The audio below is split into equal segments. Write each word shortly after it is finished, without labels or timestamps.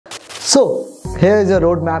So here is a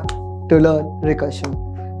roadmap to learn recursion.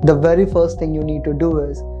 The very first thing you need to do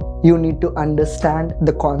is you need to understand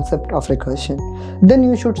the concept of recursion. Then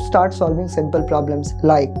you should start solving simple problems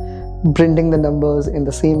like printing the numbers in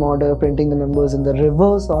the same order, printing the numbers in the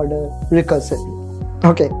reverse order recursively.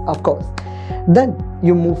 Okay, of course. Then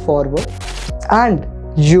you move forward and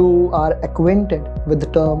you are acquainted with the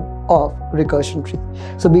term of recursion tree.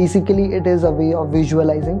 So basically it is a way of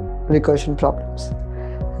visualizing recursion problems.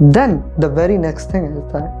 Then the very next thing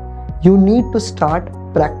is that you need to start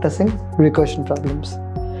practicing recursion problems.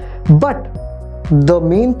 But the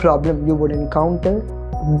main problem you would encounter,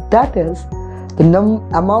 that is the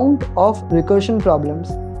amount of recursion problems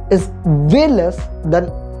is way less than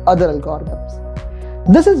other algorithms.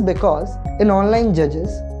 This is because in online judges,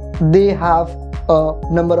 they have a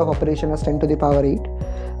number of operations as 10 to the power 8,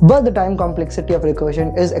 but the time complexity of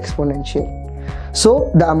recursion is exponential.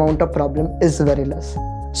 So the amount of problem is very less.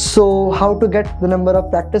 So how to get the number of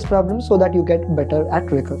practice problems so that you get better at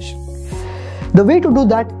recursion? The way to do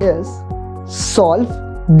that is solve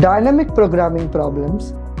dynamic programming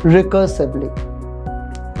problems recursively.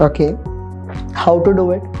 Okay, how to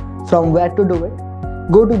do it? From where to do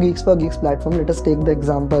it? Go to GeeksforGeeks platform. Let us take the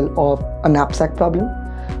example of a knapsack problem.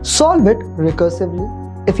 Solve it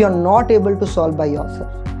recursively. If you're not able to solve by yourself,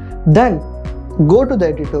 then go to the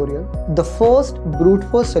editorial. The first brute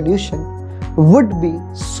force solution would be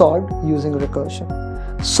solved using recursion.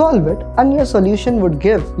 Solve it and your solution would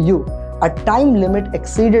give you a time limit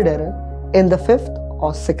exceeded error in the 5th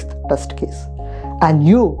or 6th test case. And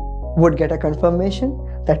you would get a confirmation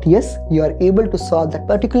that yes, you are able to solve that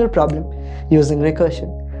particular problem using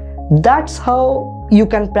recursion. That's how you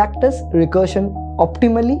can practice recursion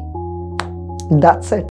optimally. That's it.